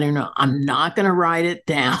and letting them know I'm not going to write it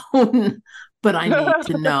down, but I need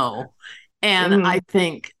to know. And I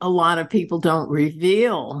think a lot of people don't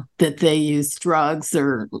reveal that they use drugs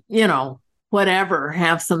or, whatever,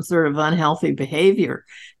 have some sort of unhealthy behavior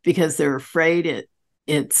because they're afraid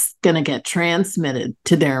it's going to get transmitted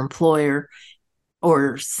to their employer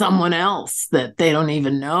or someone else that they don't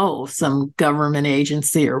even know, some government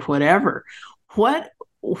agency or whatever.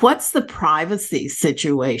 What's the privacy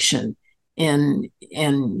situation in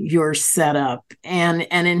your setup and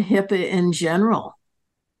in HIPAA in general?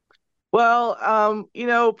 Well,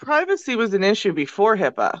 privacy was an issue before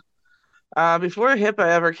HIPAA. Before HIPAA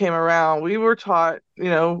ever came around, we were taught,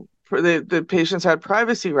 the patients had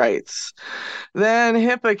privacy rights. Then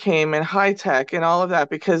HIPAA came and high tech and all of that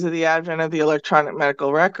because of the advent of the electronic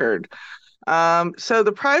medical record. So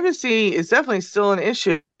the privacy is definitely still an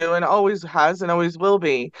issue and always has and always will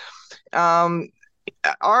be.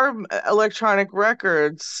 Our electronic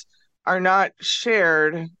records are not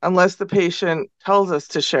shared unless the patient tells us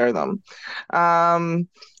to share them.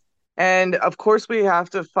 And of course, we have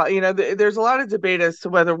to, there's a lot of debate as to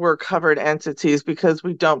whether we're covered entities because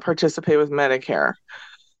we don't participate with Medicare.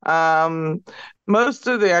 Most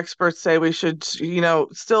of the experts say we should,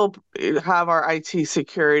 still have our IT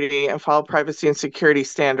security and follow privacy and security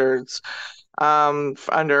standards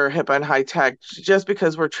under HIPAA and high tech, just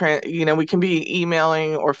because we can be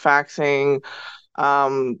emailing or faxing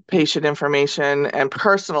patient information and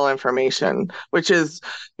personal information, which is,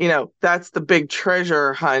 that's the big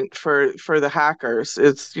treasure hunt for the hackers.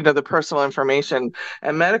 It's, the personal information.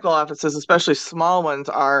 And medical offices, especially small ones,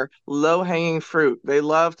 are low-hanging fruit. They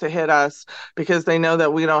love to hit us because they know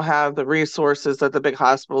that we don't have the resources that the big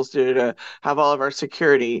hospitals do to have all of our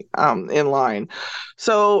security in line.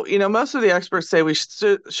 So, most of the experts say we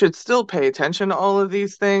should still pay attention to all of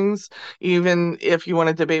these things, even if you want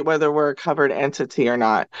to debate whether we're a covered entity or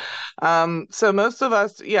not. So most of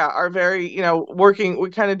us, are very, working, we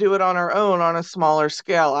kind of do it on our own on a smaller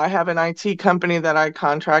scale. I have an IT company that I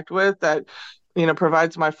contract with that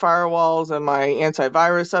provides my firewalls and my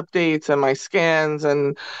antivirus updates and my scans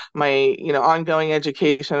and my, ongoing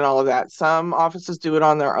education and all of that. Some offices do it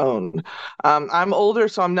on their own. I'm older,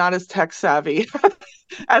 so I'm not as tech savvy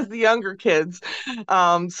as the younger kids.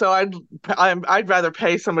 So I'd rather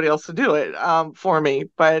pay somebody else to do it for me.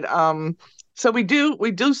 But so we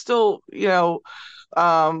do still,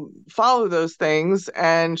 follow those things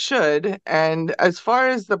and should. And as far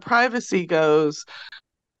as the privacy goes,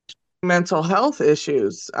 mental health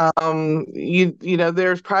issues,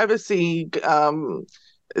 there's privacy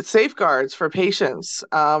safeguards for patients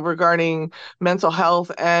regarding mental health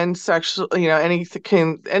and sexual,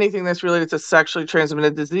 anything that's related to sexually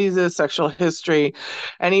transmitted diseases, sexual history,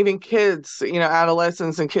 and even kids,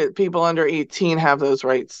 adolescents and people under 18 have those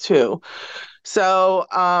rights too. So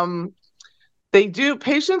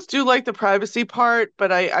patients do like the privacy part,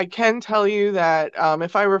 but I can tell you that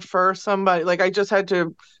if I refer somebody, like I just had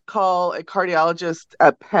to call a cardiologist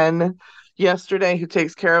at Penn yesterday who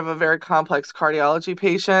takes care of a very complex cardiology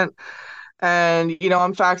patient. And,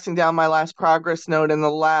 I'm faxing down my last progress note and the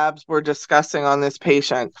labs we're discussing on this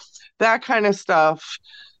patient. That kind of stuff,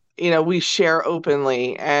 we share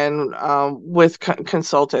openly and with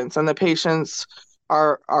consultants, and the patients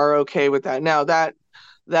are okay with that. Now, that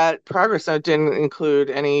progress note didn't include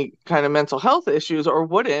any kind of mental health issues, or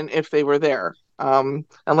wouldn't if they were there,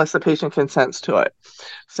 unless the patient consents to it.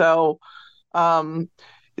 So,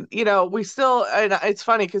 we still, and it's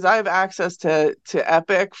funny because I have access to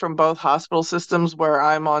Epic from both hospital systems where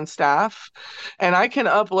I'm on staff, and I can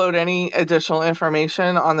upload any additional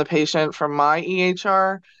information on the patient from my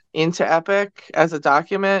EHR into Epic as a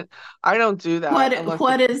document. I don't do that.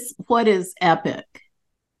 What is Epic?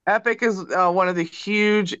 Epic is one of the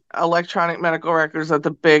huge electronic medical records that the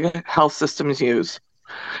big health systems use.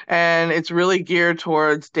 And it's really geared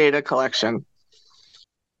towards data collection.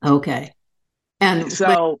 Okay. And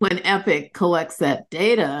so when Epic collects that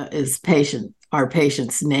data, are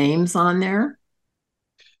patients' names on there?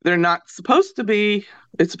 They're not supposed to be.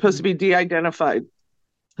 It's supposed to be de-identified.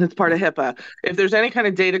 It's part of HIPAA. If there's any kind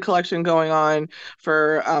of data collection going on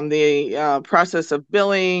for the process of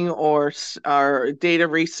billing or data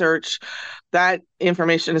research, that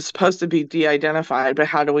information is supposed to be de-identified. But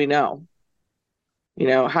how do we know?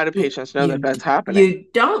 How do patients know that that's happening? You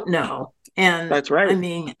don't know. And that's right. I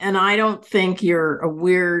mean, and I don't think you're a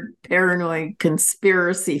weird, paranoid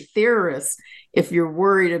conspiracy theorist if you're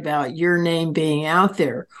worried about your name being out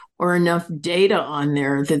there, or enough data on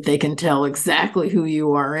there that they can tell exactly who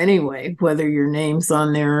you are anyway, whether your name's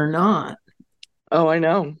on there or not. Oh, I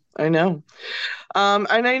know. And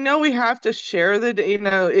I know we have to share the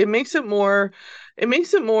data. It makes it more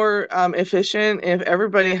efficient if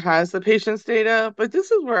everybody has the patient's data. But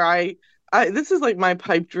this is where this is like my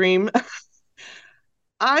pipe dream.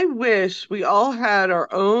 I wish we all had our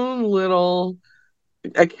own little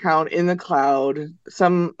account in the cloud,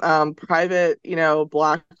 some private,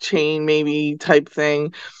 blockchain maybe type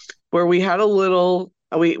thing, where we had a little,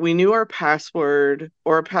 we knew our password,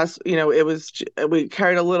 or we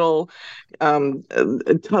carried a little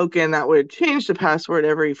a token that would change the password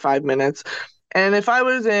every 5 minutes. And if I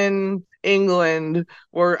was in England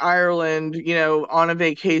or Ireland, on a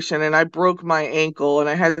vacation, and I broke my ankle and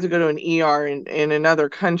I had to go to an ER in another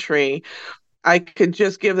country, I could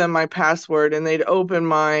just give them my password and they'd open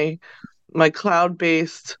my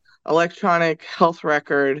cloud-based electronic health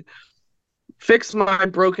record, fix my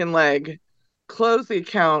broken leg, close the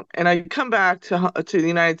account, and I'd come back to the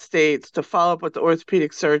United States to follow up with the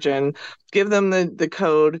orthopedic surgeon, give them the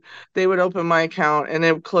code, they would open my account, and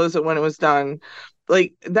they would close it when it was done.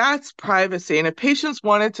 Like, that's privacy. And if patients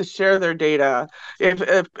wanted to share their data,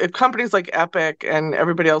 if companies like Epic and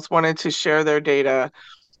everybody else wanted to share their data,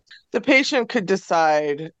 the patient could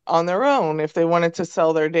decide on their own if they wanted to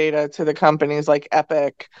sell their data to the companies like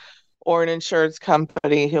Epic or an insurance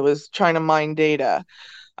company who was trying to mine data.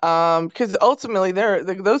 Because ultimately,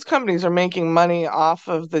 those companies are making money off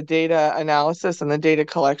of the data analysis and the data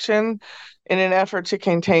collection in an effort to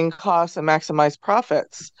contain costs and maximize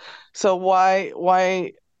profits. So why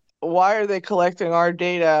are they collecting our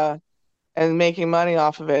data and making money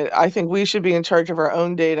off of it? I think we should be in charge of our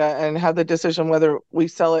own data and have the decision whether we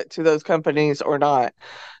sell it to those companies or not.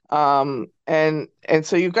 And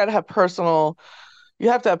so you have to have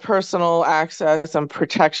personal access and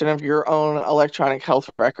protection of your own electronic health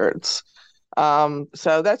records.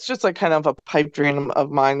 So that's just like kind of a pipe dream of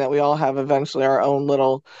mine, that we all have eventually our own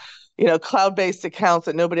little, cloud-based accounts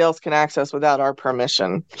that nobody else can access without our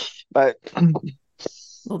permission. But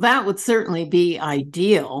well, that would certainly be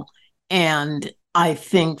ideal. And I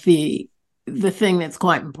think the the thing that's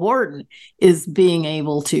quite important is being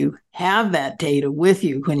able to have that data with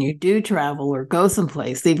you when you do travel or go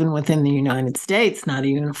someplace, even within the United States, not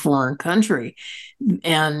even a foreign country.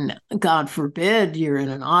 And God forbid you're in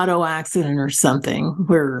an auto accident or something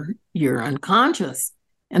where you're unconscious.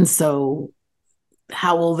 And so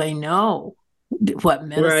how will they know what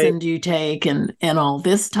medicine do you take and all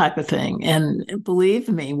this type of thing? And believe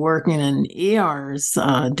me, working in ERs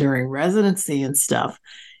during residency and stuff,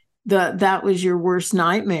 that was your worst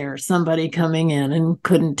nightmare, somebody coming in and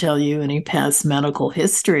couldn't tell you any past medical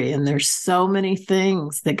history. And there's so many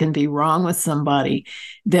things that can be wrong with somebody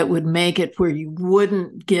that would make it where you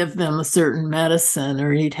wouldn't give them a certain medicine,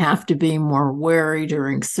 or you'd have to be more wary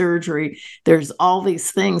during surgery. There's all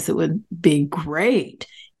these things that would be great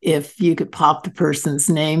if you could pop the person's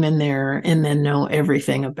name in there and then know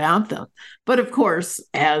everything about them. But of course,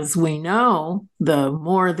 as we know, the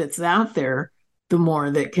more that's out there, the more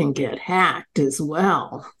that can get hacked as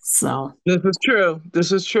well. So this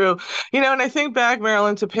is true. And I think back,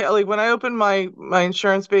 Marilyn, to pay, like when I opened my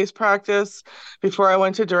insurance-based practice before I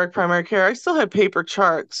went to direct primary care, I still had paper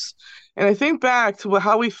charts. And I think back to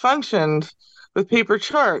how we functioned with paper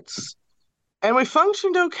charts, and we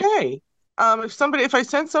functioned okay. If I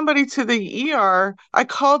sent somebody to the ER, I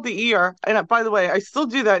called the ER. And by the way, I still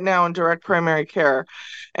do that now in direct primary care.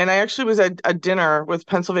 And I actually was at a dinner with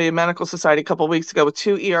Pennsylvania Medical Society a couple of weeks ago with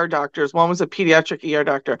 2 ER doctors. One was a pediatric ER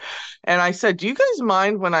doctor. And I said, do you guys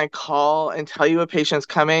mind when I call and tell you a patient's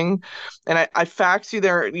coming? And I fax you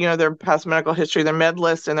their past medical history, their med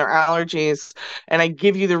list, and their allergies. And I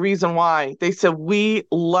give you the reason why. They said, we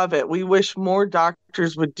love it. We wish more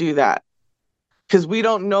doctors would do that, because we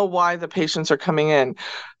don't know why the patients are coming in.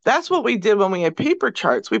 That's what we did when we had paper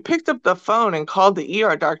charts. We picked up the phone and called the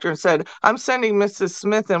ER doctor and said, I'm sending Mrs.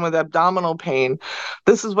 Smith in with abdominal pain.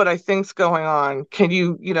 This is what I think's going on. Can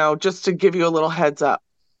you, just to give you a little heads up.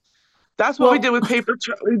 That's what we did with paper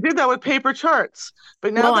charts. We did that with paper charts.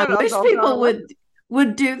 But now I wish people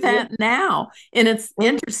would do that now. And it's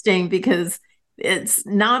interesting because it's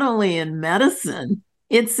not only in medicine,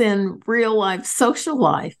 it's in real life, social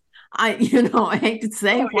life. I hate to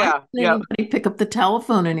say, why doesn't anybody pick up the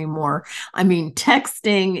telephone anymore? I mean,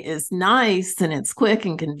 texting is nice and it's quick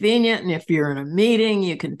and convenient. And if you're in a meeting,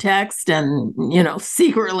 you can text, and,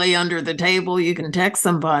 secretly under the table, you can text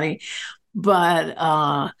somebody.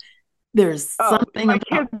 But there's something my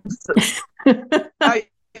about kids.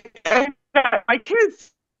 My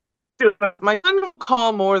kids do. My son will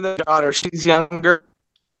call more than daughter. She's younger.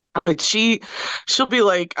 But she'll be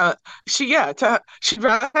like, she'd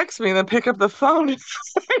rather text me than pick up the phone and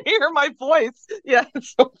hear my voice. Yeah,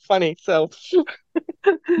 it's so funny. So,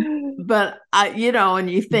 but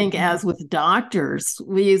and you think, as with doctors,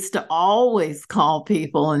 we used to always call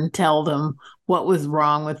people and tell them what was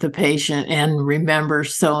wrong with the patient, and remember,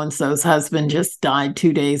 so-and-so's husband just died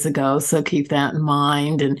 2 days ago, so keep that in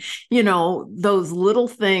mind. And, those little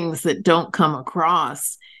things that don't come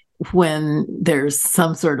across when there's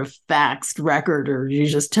some sort of faxed record, or you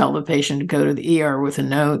just tell the patient to go to the ER with a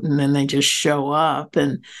note and then they just show up.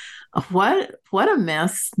 And what a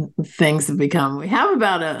mess things have become. We have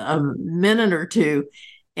about a minute or two,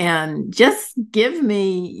 and just give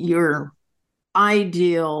me your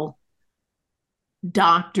ideal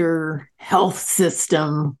doctor health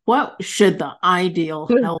system. What should the ideal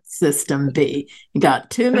health system be? You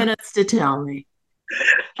got 2 minutes to tell me.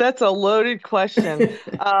 That's a loaded question.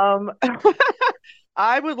 I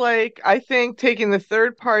think taking the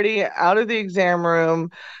third party out of the exam room,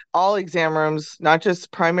 all exam rooms, not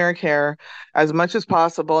just primary care, as much as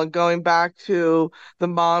possible, and going back to the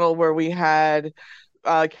model where we had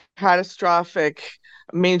catastrophic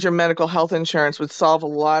major medical health insurance would solve a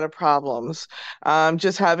lot of problems.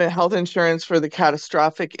 Just having health insurance for the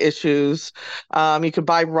catastrophic issues. You could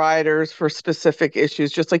buy riders for specific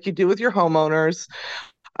issues, just like you do with your homeowners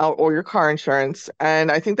or your car insurance.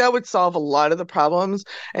 And I think that would solve a lot of the problems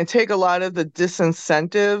and take a lot of the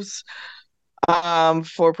disincentives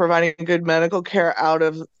for providing good medical care out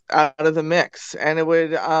of the mix. And it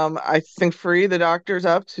would, I think, free the doctors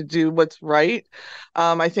up to do what's right.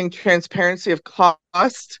 I think transparency of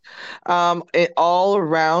cost all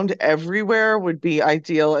around everywhere would be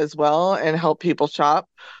ideal as well, and help people shop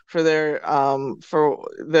for their for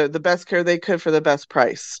the best care they could for the best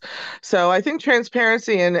price. So I think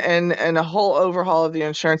transparency and a whole overhaul of the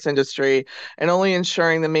insurance industry, and only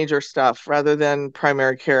insuring the major stuff rather than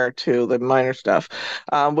primary care too, the minor stuff,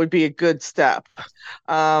 would be a good step.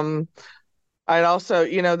 I'd also,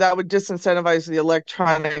 that would disincentivize the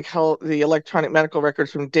electronic medical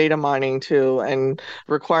records from data mining too, and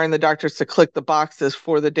requiring the doctors to click the boxes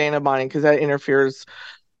for the data mining, because that interferes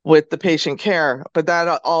with the patient care. But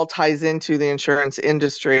that all ties into the insurance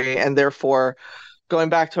industry, and therefore going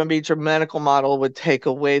back to a major medical model would take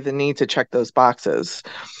away the need to check those boxes.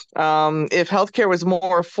 If healthcare was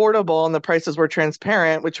more affordable and the prices were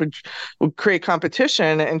transparent, which would create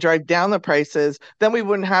competition and drive down the prices, then we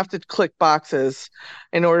wouldn't have to click boxes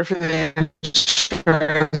in order for the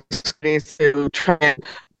insurance companies to try and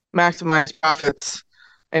maximize profits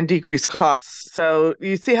and decrease costs. So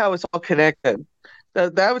you see how it's all connected.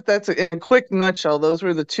 That's in a quick nutshell. Those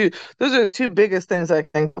are the two biggest things I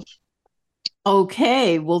think.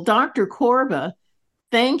 Okay, well, Dr. Corba,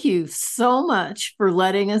 thank you so much for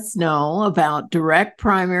letting us know about direct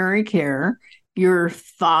primary care, your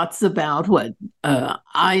thoughts about what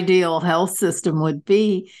ideal health system would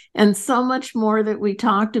be, and so much more that we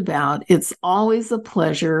talked about. It's always a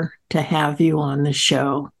pleasure to have you on the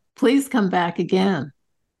show. Please come back again.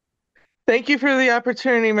 Thank you for the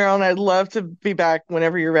opportunity, Marilyn. I'd love to be back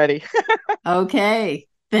whenever you're ready. Okay,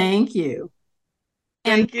 thank you.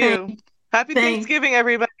 Thank you. Happy Thanksgiving,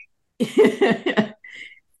 everybody.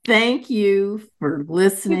 Thank you for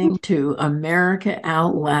listening to America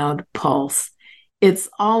Out Loud Pulse. It's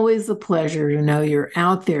always a pleasure to know you're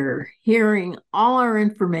out there hearing all our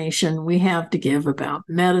information we have to give about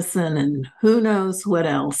medicine and who knows what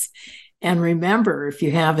else. And remember, if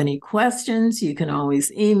you have any questions, you can always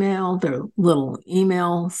email. The little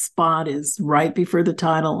email spot is right before the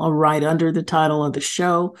title or right under the title of the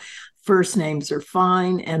show. First names are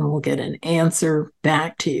fine, and we'll get an answer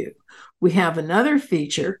back to you. We have another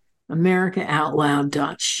feature,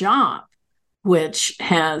 AmericaOutloud.shop, which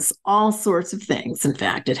has all sorts of things. In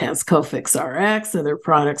fact, it has Cofix RX, other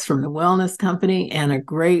products from the wellness company, and a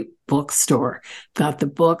great bookstore. Got the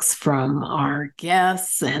books from our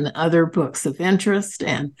guests and other books of interest.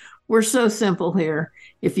 And we're so simple here.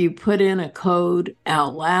 If you put in a code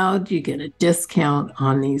out loud, you get a discount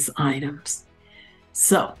on these items.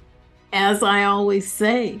 So, as I always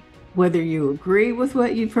say, whether you agree with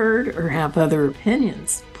what you've heard or have other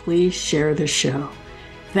opinions, please share the show.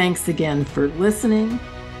 Thanks again for listening,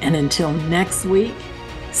 and until next week,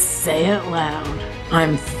 say it loud.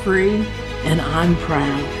 I'm free and I'm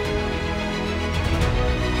proud.